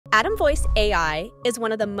Adam Voice AI is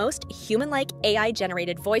one of the most human-like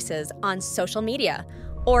AI-generated voices on social media,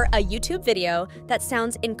 or a YouTube video that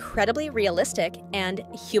sounds incredibly realistic and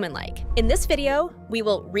human-like. In this video, we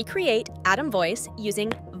will recreate Adam Voice using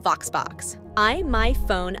VoxBox. My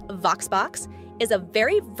Phone VoxBox is a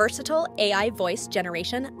very versatile AI voice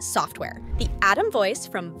generation software. The Adam Voice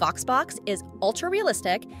from VoxBox is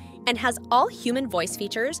ultra-realistic and has all human voice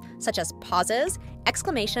features such as pauses,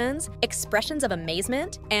 exclamations, expressions of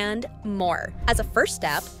amazement, and more. As a first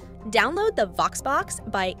step, download the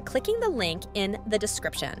VoxBox by clicking the link in the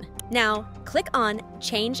description. Now, click on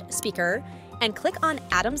Change Speaker and click on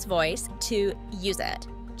Adam's voice to use it.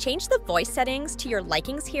 Change the voice settings to your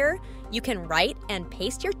likings here. You can write and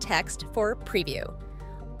paste your text for preview.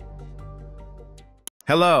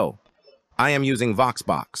 Hello, I am using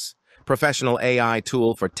VoxBox, professional AI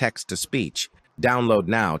tool for text-to-speech. Download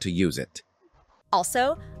now to use it.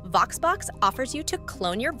 Also, VoxBox offers you to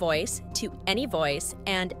clone your voice to any voice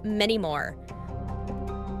and many more.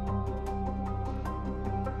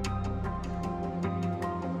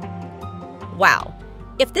 Wow!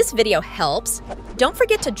 If this video helps, don't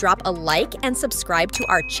forget to drop a like and subscribe to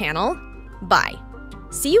our channel. Bye!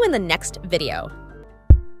 See you in the next video.